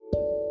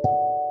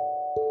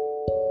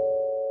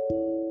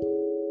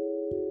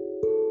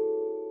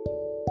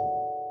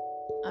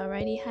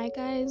Alrighty, hi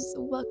guys,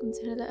 welcome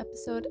to another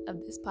episode of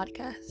this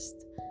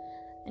podcast.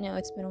 I know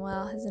it's been a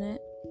while, hasn't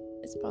it?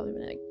 It's probably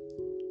been like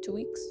 2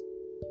 weeks.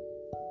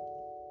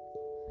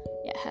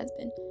 Yeah, it has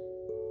been.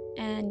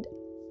 And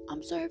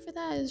I'm sorry for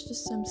that, it's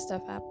just some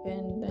stuff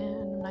happened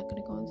and I'm not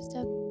gonna go into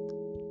stuff.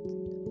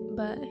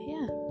 But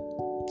yeah,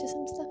 just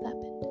some stuff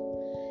happened.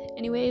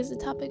 Anyways, the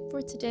topic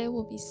for today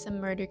will be some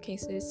murder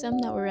cases, some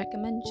that were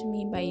recommended to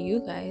me by you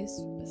guys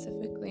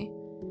specifically.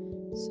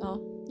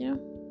 So,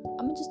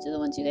 I'm gonna just do the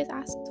ones you guys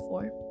asked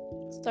for.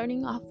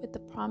 Starting off with the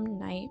prom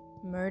night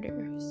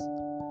murders.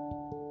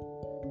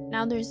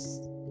 Now I'm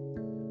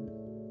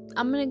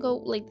gonna go,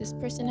 like, this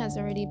person has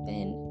already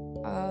been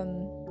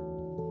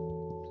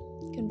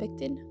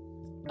convicted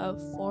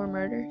of 4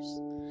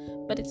 murders,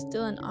 but it's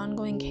still an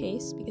ongoing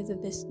case because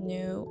of this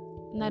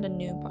not a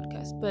new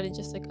podcast, but it's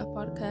just like a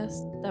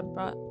podcast that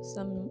brought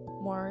some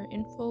more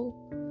info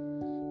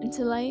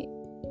into light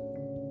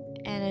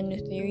and a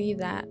new theory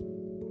that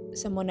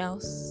someone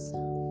else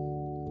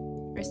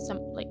or some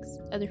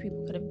other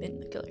people could have been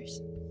the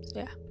killers. So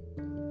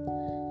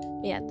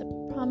yeah, the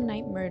prom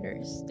night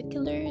murders. The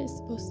killer is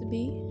supposed to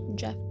be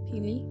Jeff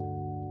Peely.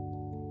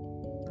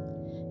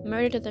 The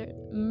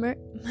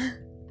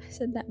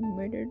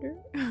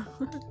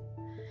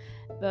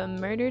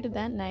murdered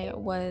that night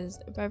was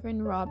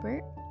Reverend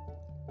Robert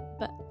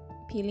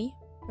Peely.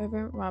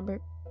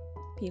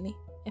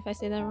 If I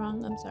say that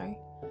wrong, I'm sorry,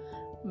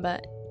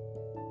 but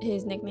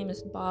his nickname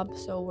is Bob,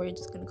 so we're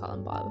just gonna call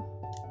him Bob.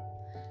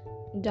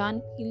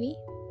 Don Peely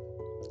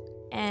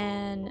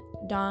and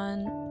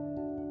Don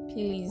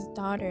Peely's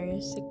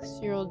daughters,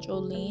 6-year-old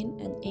Jolene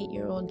and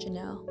 8-year-old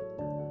Janelle.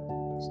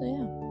 So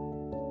yeah,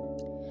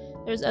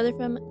 there's other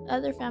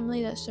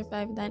family that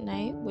survived that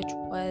night, which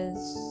was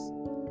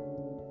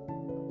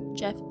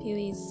Jeff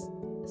Peely's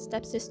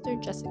stepsister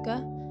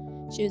Jessica.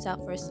 She was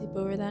out for a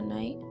sleepover that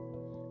night,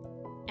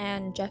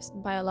 and Jeff's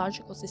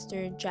biological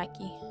sister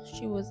Jackie.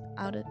 She was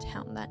out of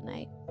town that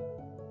night.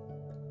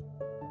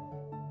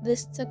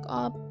 This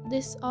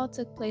all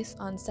took place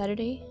on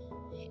Saturday,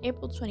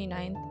 April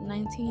 29th,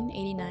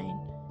 1989,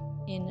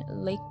 in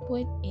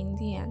Lakewood,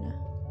 Indiana.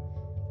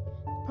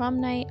 Prom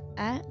night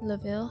at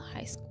LaVille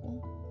High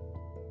School.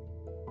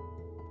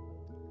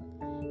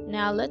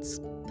 Now let's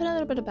put a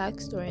little bit of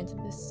backstory into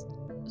this.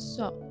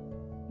 So,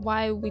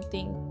 why we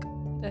think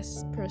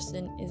this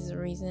person is the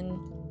reason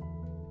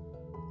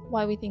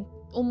why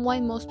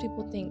most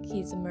people think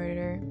he's a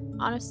murderer.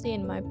 Honestly,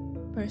 in my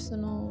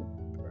personal,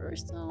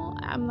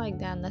 I'm like,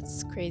 damn,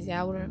 that's crazy.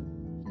 I would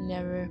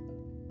never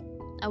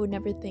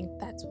think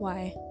that's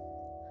why.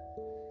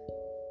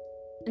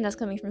 And that's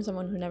coming from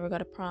someone who never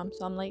got a prom,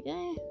 so I'm like,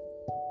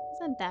 it's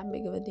not that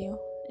big of a deal.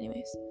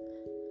 Anyways,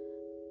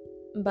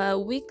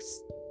 but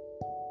weeks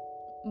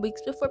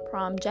before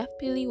prom, Jeff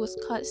Peely was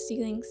caught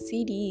stealing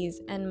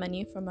CDs and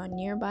money from a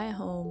nearby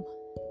home.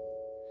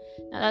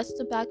 Now that's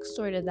the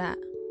backstory to that,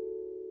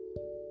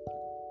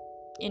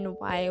 and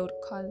why it would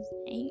cause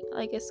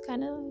it's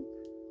kind of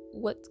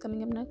what's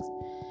coming up next.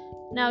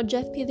 Now,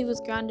 Jeff Peely was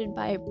grounded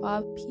by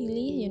Bob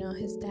Peely,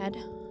 his dad.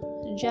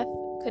 Jeff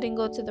couldn't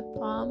go to the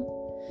prom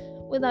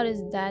without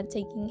his dad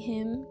taking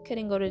him,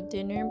 couldn't go to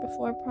dinner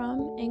before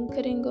prom, and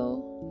couldn't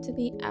go to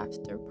the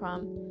after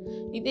prom.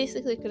 He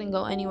basically couldn't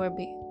go anywhere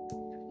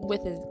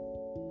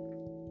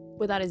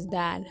without his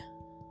dad.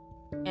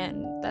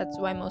 And that's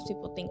why most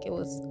people think it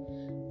was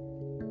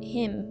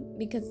him,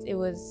 because it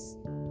was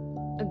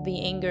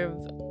the anger of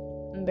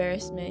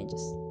embarrassment,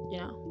 just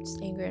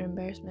anger and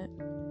embarrassment.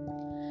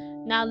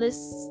 Now this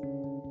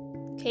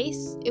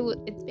case,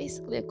 it's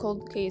basically a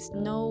cold case.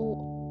 No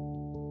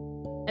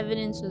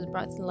evidence was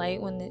brought to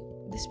light when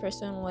this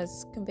person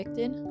was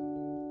convicted,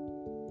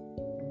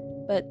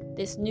 but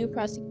this new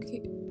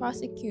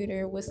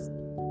prosecutor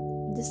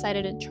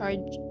decided to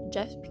charge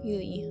Jeff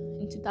Peely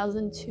in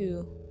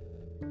 2002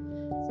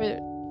 for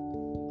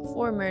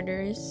 4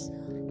 murders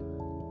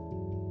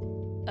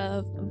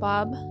of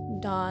Bob,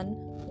 Don,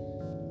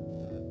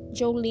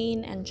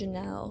 Jolene, and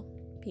Janelle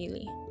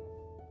Peely.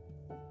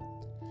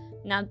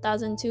 Now,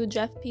 2002,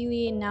 Jeff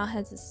Peely now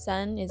has a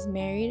son, is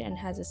married, and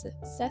has a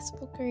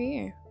successful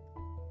career.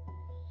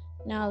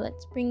 Now,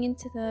 let's bring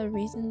into the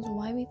reasons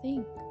why we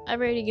think.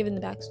 I've already given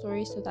the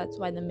backstory, so that's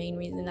why the main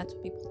reason. That's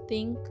what people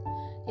think.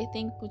 They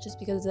think just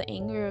because of the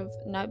anger of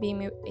not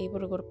being able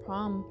to go to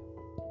prom,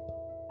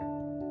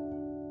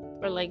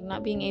 or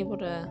not being able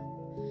to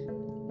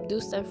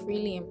do stuff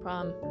freely in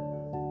prom.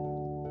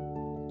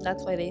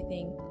 That's why they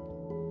think.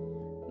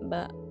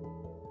 But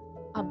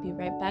I'll be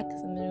right back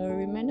because I'm gonna go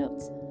read my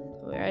notes.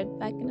 I'll be right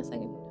back in a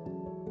second.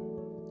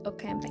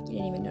 Okay, I'm back. You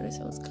didn't even notice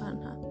I was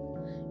gone, huh?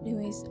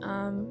 Anyways,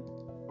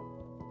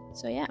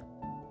 so yeah.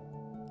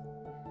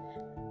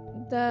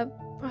 The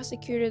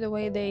prosecutor, the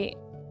way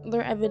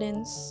their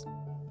evidence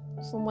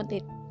from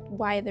the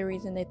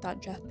reason they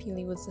thought Jeff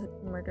Peely was the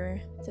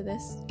murderer to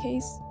this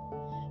case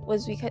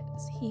was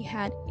because he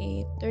had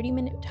a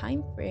 30-minute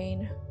time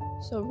frame.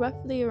 So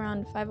roughly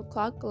around 5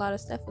 o'clock, a lot of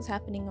stuff was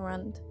happening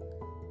around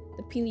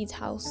the Peely's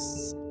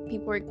house.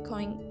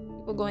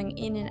 People people going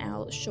in and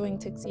out, showing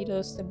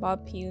tuxedos to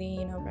Bob Peely,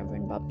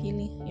 Reverend Bob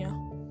Peely,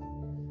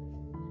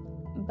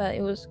 But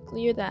it was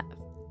clear that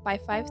by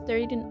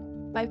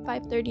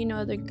 5:30, no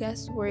other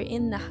guests were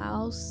in the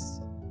house,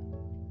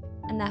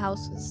 and the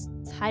house was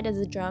tight as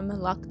a drum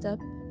and locked up.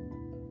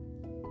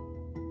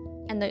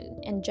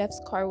 And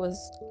Jeff's car was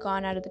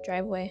gone out of the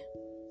driveway.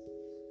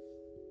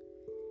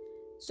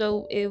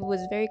 So it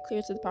was very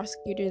clear to the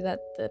prosecutor that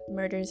the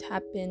murders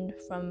happened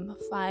from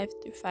 5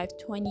 through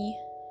 5:20,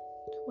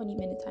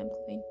 20-minute time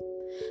frame.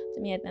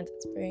 To me, I think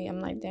that's very,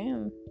 I'm like,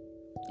 damn,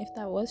 if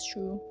that was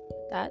true,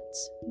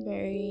 that's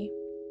very,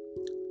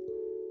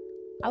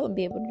 I would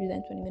be able to do that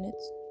in 20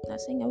 minutes.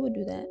 Not saying I would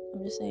do that,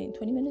 I'm just saying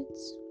 20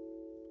 minutes,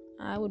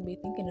 I would be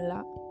thinking a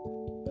lot.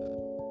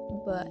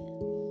 But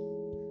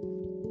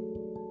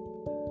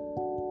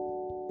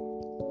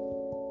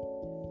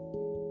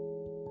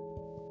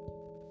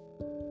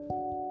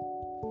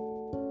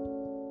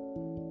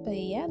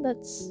yeah,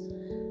 that's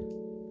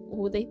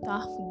who they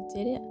thought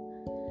did it.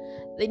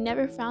 They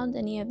never found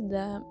any of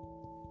the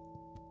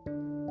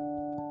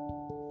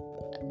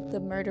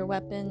murder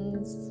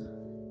weapons.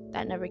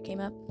 That never came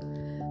up.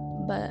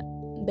 But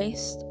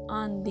based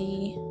on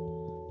the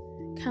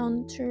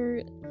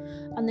counter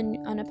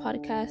on a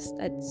podcast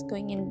that's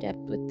going in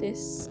depth with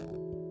this,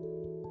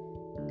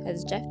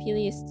 because Jeff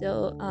Peely is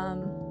still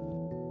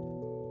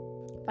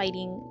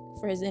fighting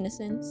for his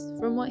innocence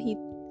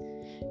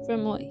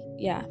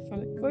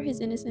for his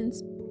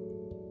innocence.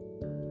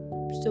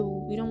 So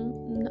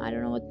I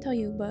don't know what to tell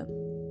you, but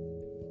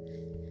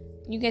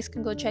you guys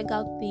can go check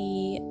out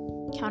the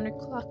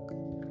Counterclock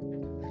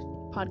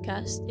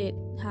podcast. It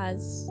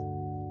has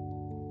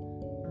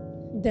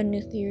the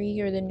new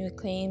theory or the new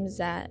claims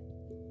that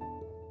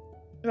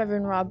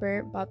Reverend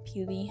Bob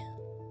Peely,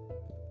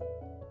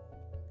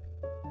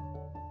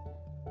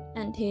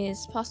 and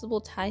his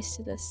possible ties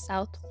to the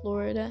South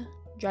Florida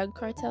drug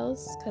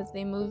cartels, because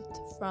they moved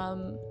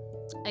from,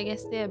 I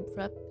guess they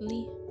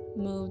abruptly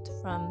moved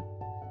from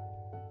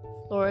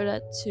Florida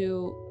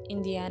to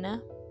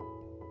Indiana,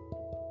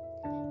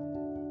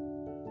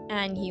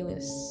 and he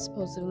was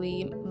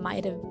supposedly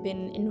might have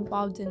been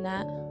involved in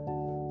that.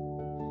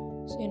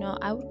 So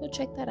I would go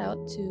check that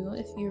out too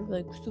if you're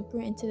like super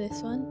into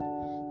this one.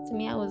 To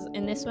me, I was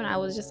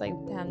just like,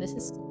 damn, this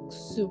is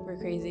super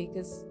crazy.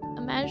 Because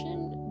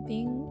imagine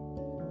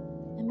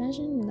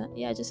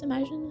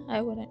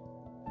I wouldn't.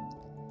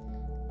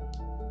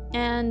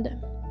 And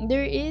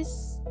there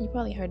is, you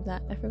probably heard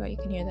that, I forgot you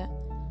can hear that,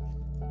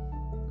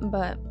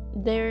 but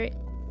there,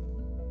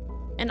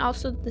 and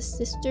also the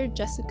sister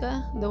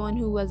Jessica, the one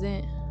who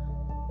wasn't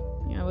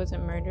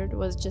murdered,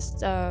 was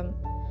just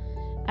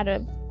at a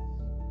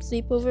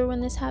sleepover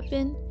when this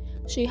happened.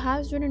 She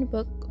has written a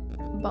book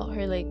about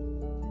her, like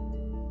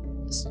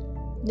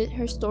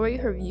her story,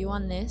 her view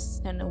on this,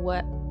 and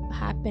what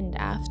happened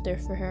after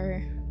for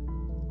her.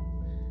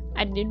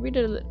 I did read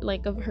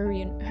of her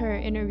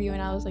interview,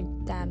 and I was like,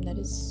 damn, that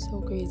is so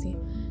crazy.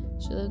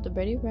 She lived a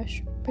pretty rough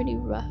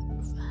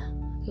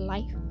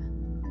life.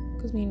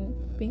 Because being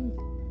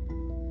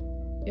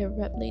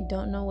abruptly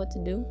don't know what to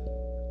do,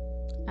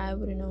 I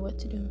wouldn't know what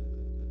to do.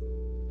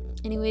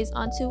 Anyways,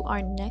 on to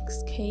our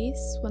next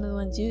case, one of the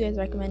ones you guys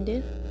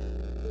recommended,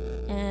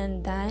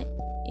 and that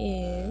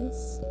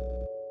is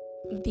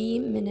the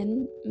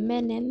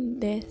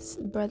Menendez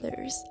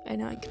brothers. I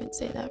know I couldn't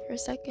say that for a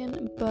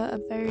second, but a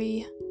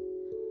very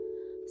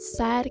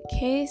sad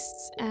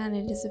case, and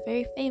it is a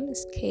very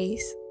famous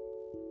case,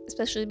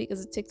 especially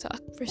because of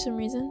TikTok. For some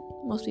reason,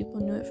 most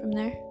people knew it from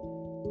there.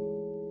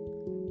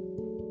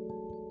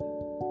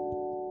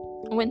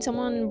 When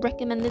someone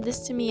recommended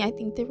this to me, I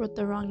think they wrote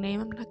the wrong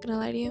name. I'm not gonna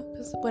lie to you,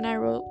 because when I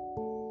wrote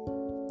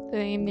the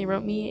name they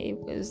wrote me,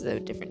 it was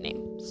a different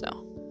name. So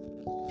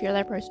if you're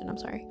that person, I'm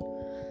sorry.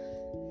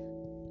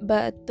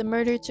 But the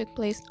murder took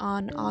place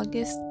on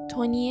August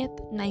 20th,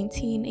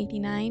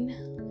 1989.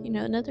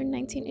 Another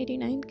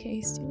 1989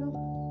 case,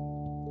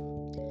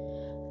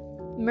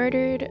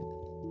 Murdered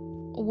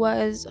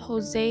was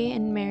Jose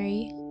and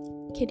Mary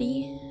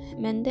Kitty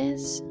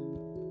Menendez.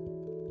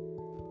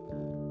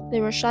 They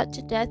were shot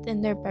to death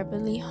in their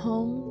Beverly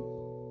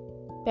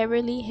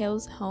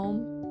Hills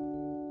home.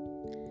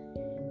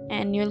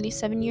 And nearly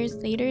 7 years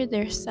later,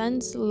 their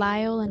sons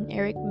Lyle and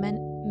Eric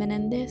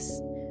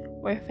Menendez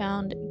were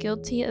found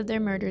guilty of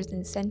their murders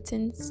and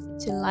sentenced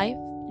to life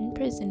in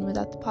prison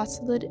without the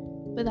possibility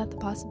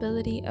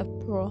of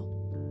parole.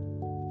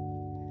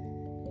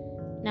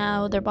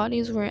 Now, their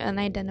bodies were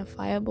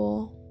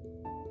unidentifiable.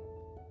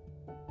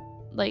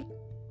 They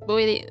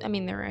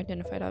were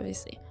identified,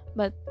 obviously,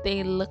 but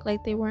they looked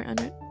like they were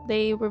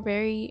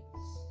very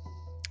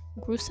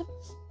gruesome.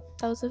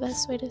 That was the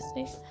best way to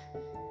say it.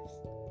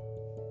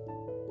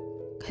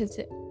 Because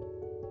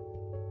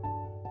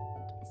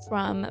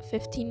from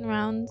 15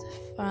 rounds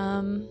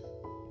from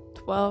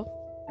 12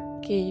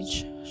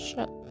 gauge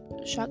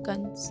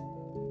shotguns.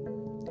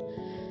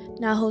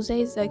 Now, Jose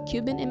is a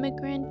Cuban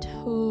immigrant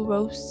who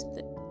rose to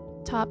the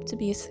top to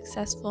be a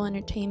successful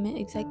entertainment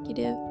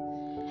executive,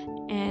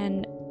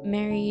 and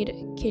married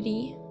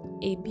Kitty,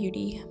 a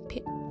beauty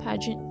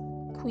pageant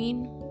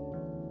queen.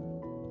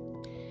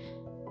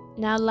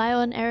 Now,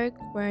 Lyle and Eric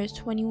were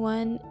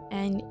 21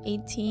 and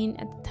 18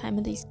 at the time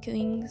of these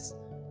killings.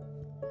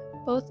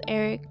 Both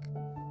Eric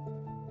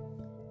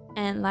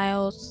and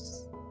Lyle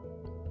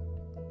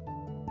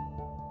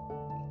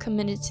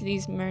committed to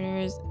these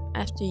murders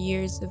after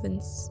years of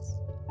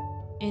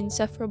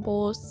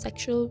insufferable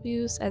sexual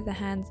abuse at the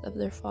hands of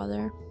their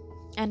father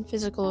and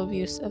physical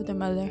abuse of their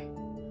mother.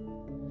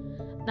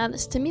 Now,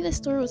 to me, this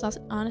story was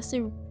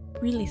honestly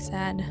really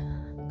sad,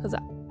 because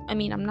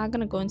I'm not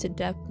gonna go into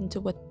depth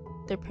into what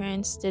their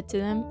parents did to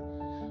them.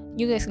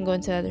 You guys can go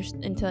into other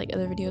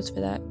videos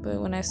for that. But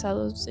when I saw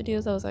those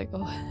videos, I was like,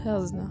 oh,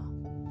 hells no.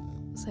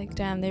 It's like,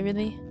 damn, they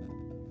really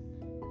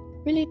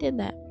did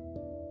that.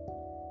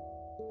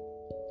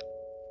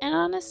 And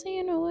honestly,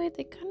 in a way,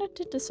 they kind of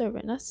did deserve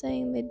it. Not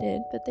saying they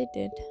did, but they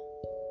did.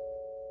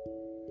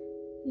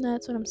 And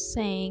that's what I'm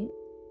saying.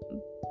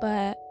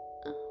 But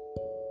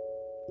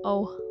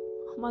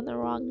I'm on the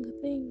wrong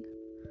thing.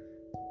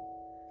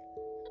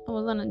 I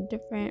was on a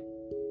different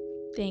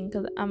thing,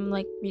 because I'm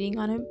like reading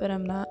on it, but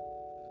I'm not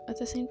at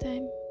the same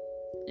time.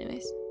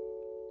 Anyways,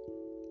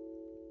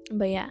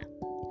 but yeah,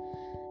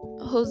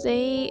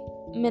 Jose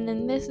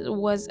Menendez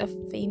was a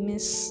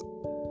famous,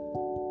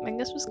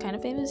 was kind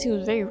of famous. He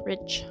was very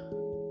rich.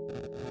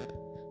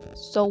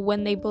 So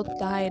when they both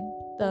died,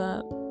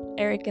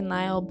 Eric and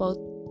Lyle both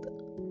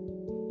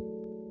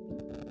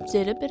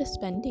did a bit of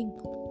spending,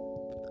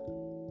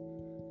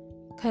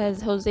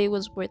 because Jose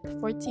was worth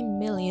 $14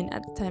 million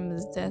at the time of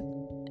his death,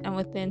 and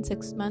within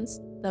 6 months,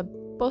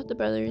 both the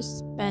brothers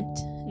spent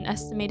an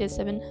estimated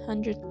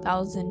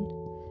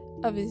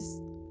 $700,000 of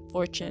his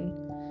fortune.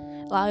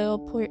 Lyle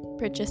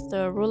purchased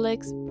a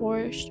Rolex,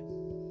 Porsche,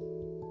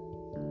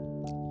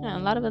 and a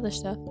lot of other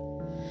stuff.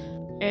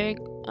 Eric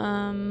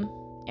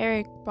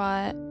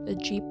bought a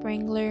Jeep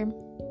Wrangler,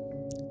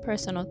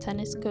 personal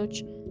tennis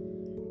coach.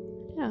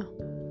 Yeah.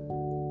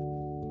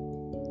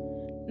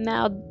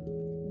 Now,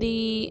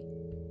 the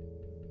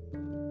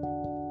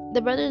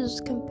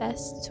brothers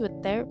confessed to a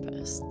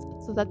therapist,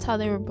 so that's how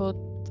they were both,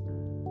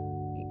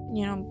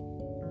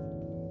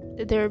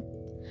 they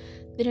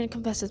didn't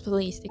confess to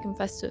police, they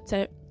confessed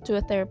to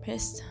a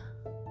therapist.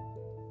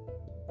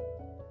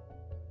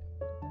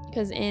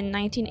 Because in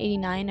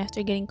 1989,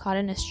 after getting caught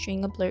in a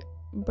string of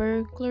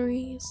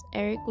burglaries,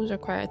 Eric was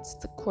required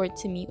to court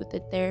to meet with a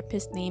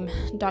therapist named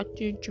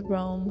Dr.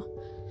 Jerome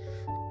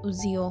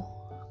Uziel.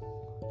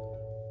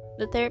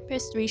 The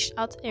therapist reached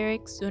out to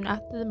Eric soon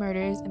after the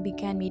murders and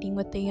began meeting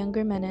with the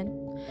younger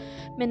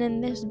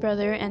Menendez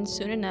brother, and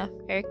soon enough,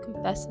 Eric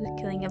confessed to the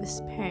killing of his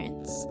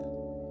parents.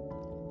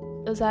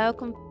 Uziel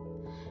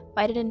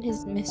confided in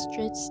his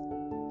mistress,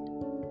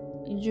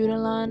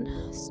 Judelan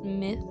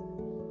Smith,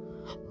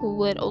 who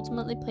would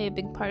ultimately play a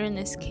big part in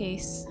this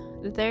case.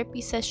 The therapy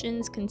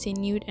sessions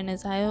continued, and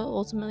Uziel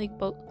ultimately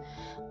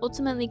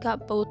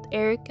got both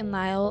Eric and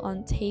Lyle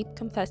on tape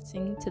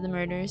confessing to the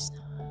murders.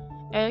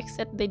 Eric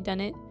said they'd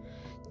done it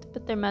to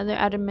put their mother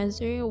out of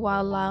misery,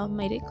 while Lyle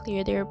made it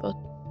clear they were both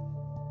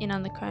in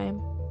on the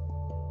crime.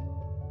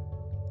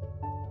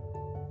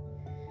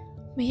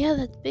 But yeah,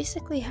 that's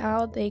basically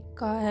how they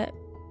got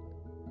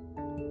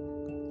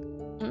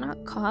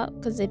not caught,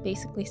 because they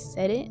basically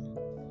said it,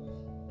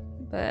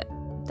 but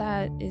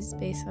that is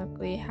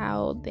basically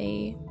how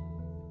it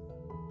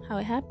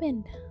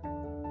happened.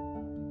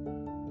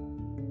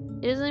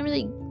 It doesn't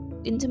really,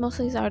 into most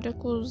of these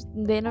articles,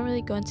 they don't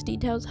really go into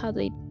details how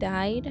they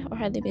died or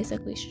how they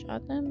basically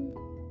shot them,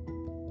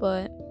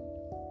 but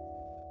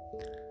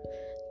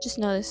just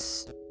know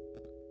this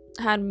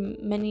had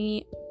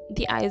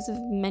the eyes of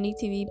many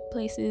TV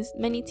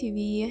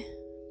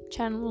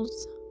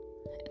channels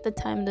at the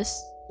time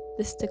this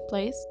took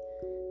place,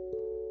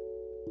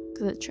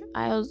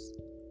 because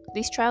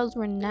these trials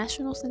were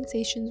national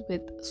sensations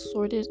with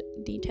sordid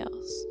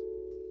details.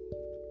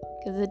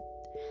 Because the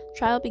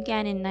trial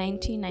began in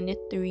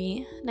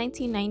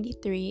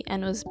 1993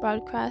 and was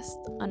broadcast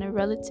on a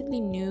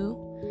relatively new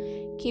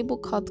cable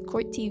called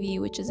Court TV,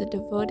 which is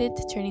devoted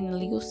to turning the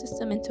legal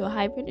system into a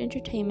hybrid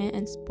entertainment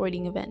and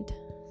sporting event.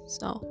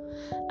 So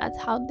that's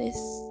how this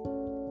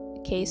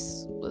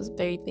case was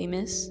very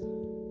famous.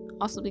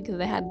 Also because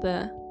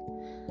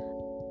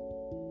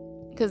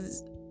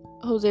because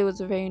Jose was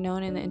very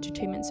known in the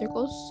entertainment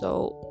circles,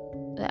 so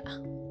yeah.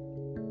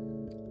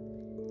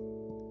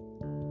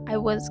 I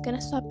was gonna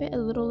stop it a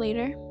little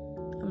later,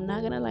 I'm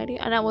not gonna lie to you,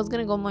 and I was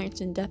gonna go more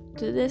in depth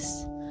to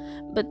this,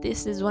 but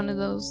this is one of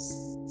those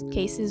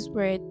cases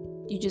where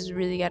you just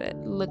really gotta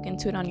look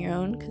into it on your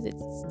own, because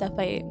it's stuff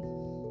I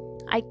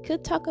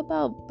could talk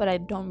about, but I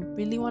don't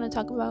really want to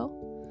talk about.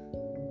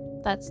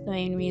 That's the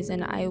main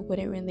reason I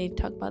wouldn't really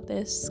talk about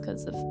this,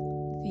 because the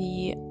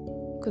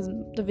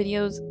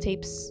videos,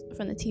 tapes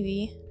from the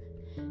TV,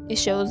 it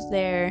shows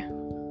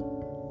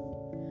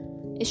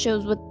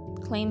what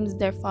claims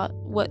they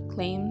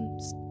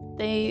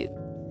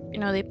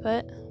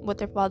put, what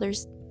their father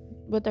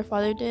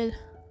did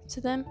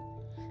to them,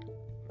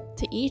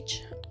 to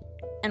each,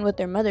 and what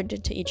their mother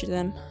did to each of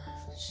them.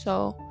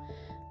 So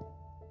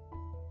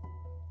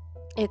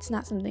it's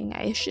not something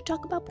I should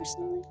talk about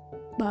personally,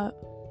 but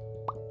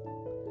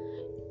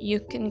you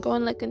can go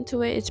and look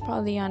into it. It's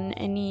probably on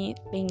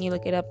anything you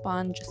look it up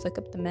on. Just look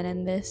up the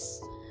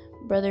Menendez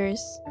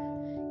brothers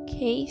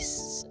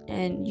case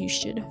and you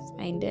should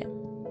find it.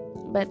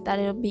 But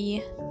that'll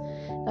be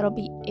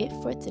it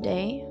for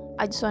today.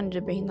 I just wanted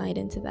to bring light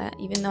into that,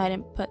 even though I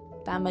didn't put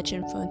that much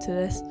info into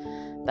this,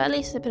 but at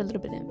least I put a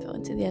little bit of info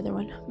into the other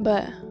one.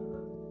 But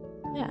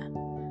yeah,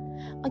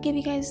 I'll give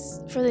you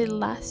guys for the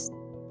last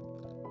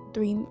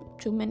 2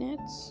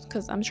 minutes,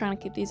 because I'm trying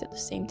to keep these at the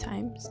same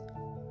times.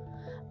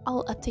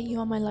 I'll update you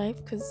on my life,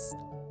 because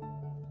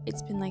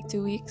it's been like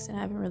 2 weeks and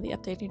I haven't really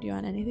updated you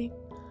on anything.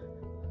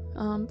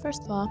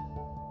 First of all,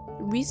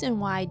 the reason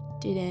why I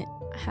didn't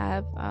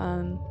have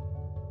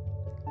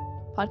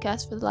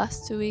podcast for the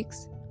last 2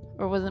 weeks,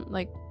 or wasn't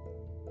like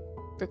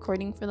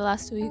recording for the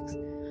last 2 weeks,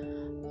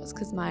 was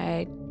because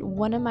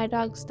one of my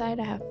dogs died.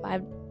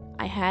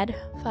 I had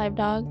 5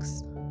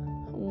 dogs.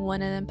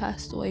 One of them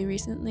passed away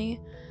recently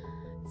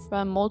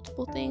from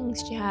multiple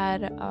things. She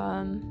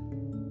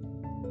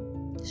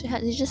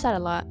just had a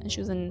lot, and she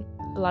was in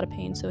a lot of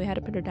pain, so we had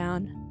to put her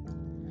down.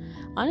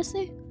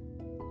 Honestly,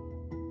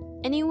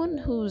 anyone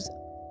whose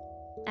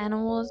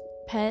animal's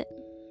pet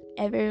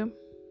ever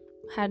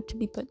had to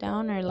be put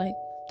down or like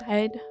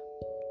died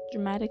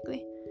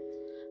dramatically,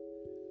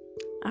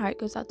 our heart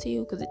goes out to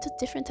you, because it's a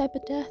different type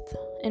of death.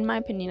 In my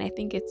opinion, I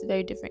think it's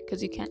very different,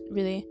 because you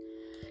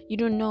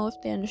don't know if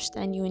they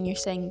understand you when you're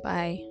saying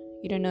bye.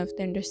 You don't know if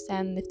they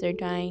understand if they're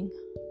dying,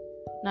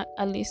 not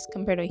at least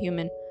compared to a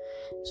human.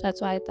 So that's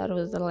why I thought it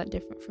was a lot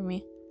different for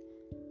me,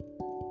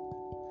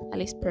 at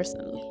least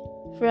personally.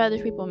 For other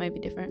people it might be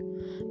different,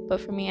 but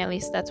for me at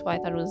least, that's why I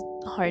thought it was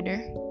harder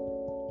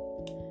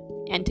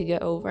and to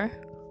get over.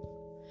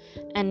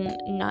 And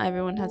not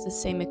everyone has the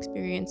same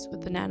experience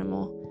with an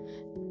animal.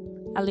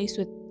 At least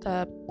with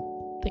the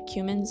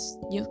humans,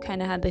 you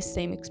kind of had the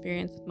same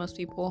experience with most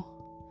people.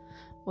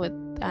 With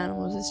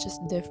animals, it's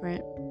just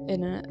different,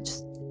 and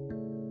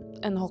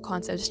the whole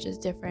concept is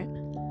just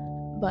different.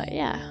 But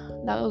yeah,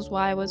 that was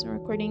why I wasn't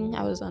recording.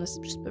 I was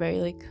honestly just very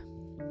like,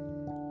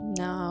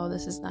 no,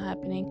 this is not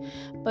happening.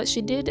 But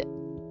she did,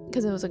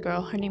 because it was a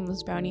girl, her name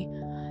was Brownie,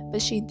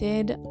 but she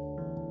did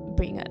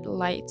bring a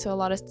light to a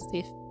lot of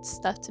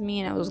stuff to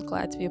me, and I was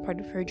glad to be a part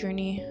of her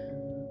journey,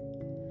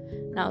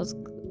 and I was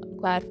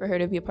glad for her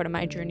to be a part of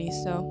my journey.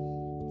 So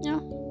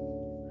yeah,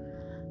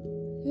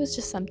 it was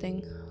just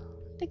something,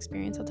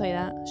 experience, I'll tell you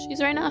that.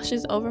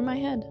 She's over my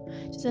head.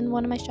 She's in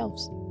one of my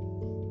shelves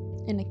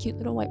in a cute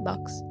little white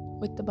box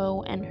with the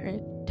bow and her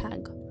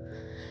tag.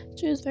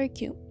 She was very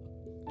cute.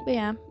 But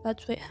yeah,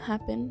 that's what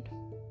happened.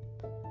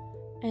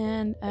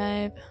 And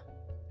I've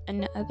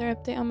another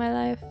update on my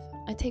life.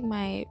 I take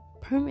my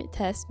permit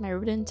test, my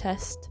written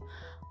test,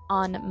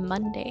 on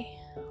Monday,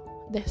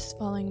 this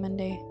following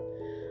Monday.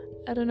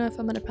 I don't know if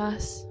I'm gonna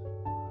pass.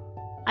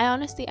 I've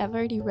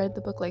already read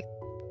the book like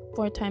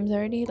 4 times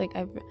already. Like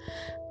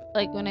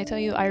when I tell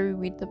you I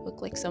reread the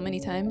book like so many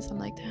times, I'm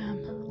like,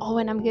 damn. Oh,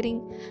 and I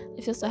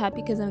feel so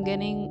happy because I'm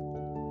getting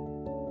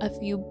a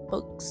few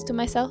books to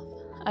myself.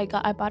 I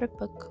bought a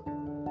book.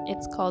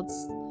 It's called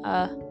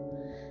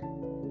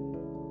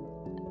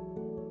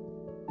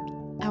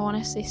I want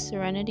to say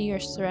Serenity or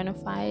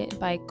Serenify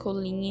by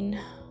Colleen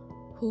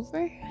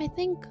Hoover, I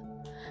think.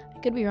 I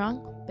could be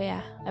wrong, but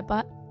yeah, I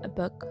bought a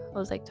book. It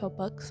was like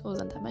 $12. It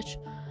wasn't that much.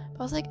 But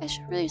I was like, I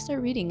should really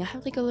start reading. I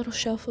have like a little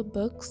shelf of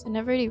books, and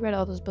I've already read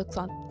all those books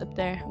up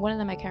there. One of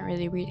them I can't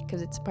really read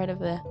because it's part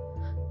of a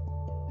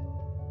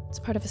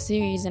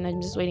series, and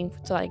I'm just waiting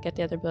till I get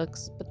the other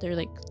books. But they're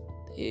like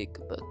big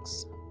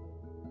books.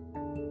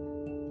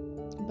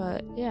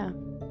 But yeah,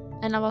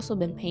 and I've also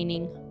been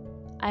painting.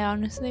 I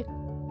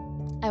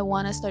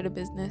want to start a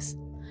business.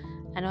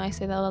 I know I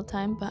say that all the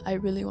time, but I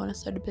really want to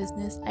start a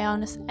business.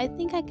 I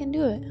think I can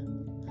do it.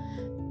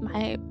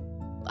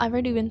 I've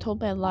already been told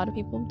by a lot of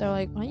people. They're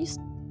like, why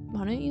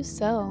don't you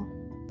sell?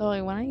 They're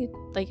like, why don't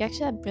you, like,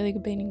 actually have really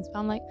good paintings? But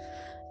I'm like,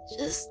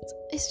 it's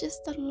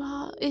just a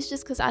lot. It's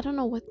just because I don't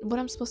know what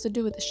I'm supposed to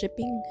do with the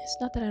shipping. It's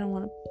not that I don't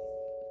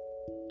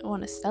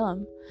want to sell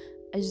them.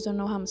 I just don't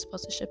know how I'm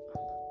supposed to ship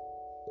them.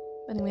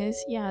 But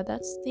anyways, yeah,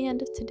 that's the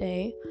end of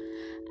today.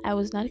 I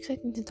was not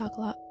expecting to talk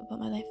a lot about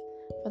my life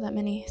for that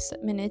many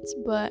minutes,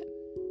 but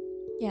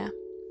yeah,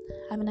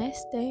 have a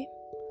nice day.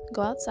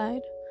 Go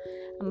outside.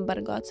 I'm about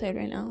to go outside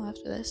right now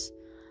after this.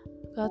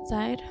 Go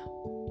outside,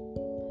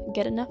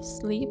 get enough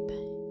sleep,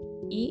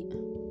 eat,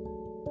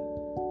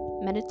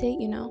 meditate,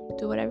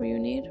 do whatever you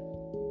need.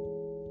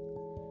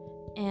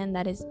 And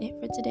that is it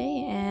for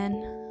today, and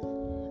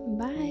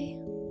bye.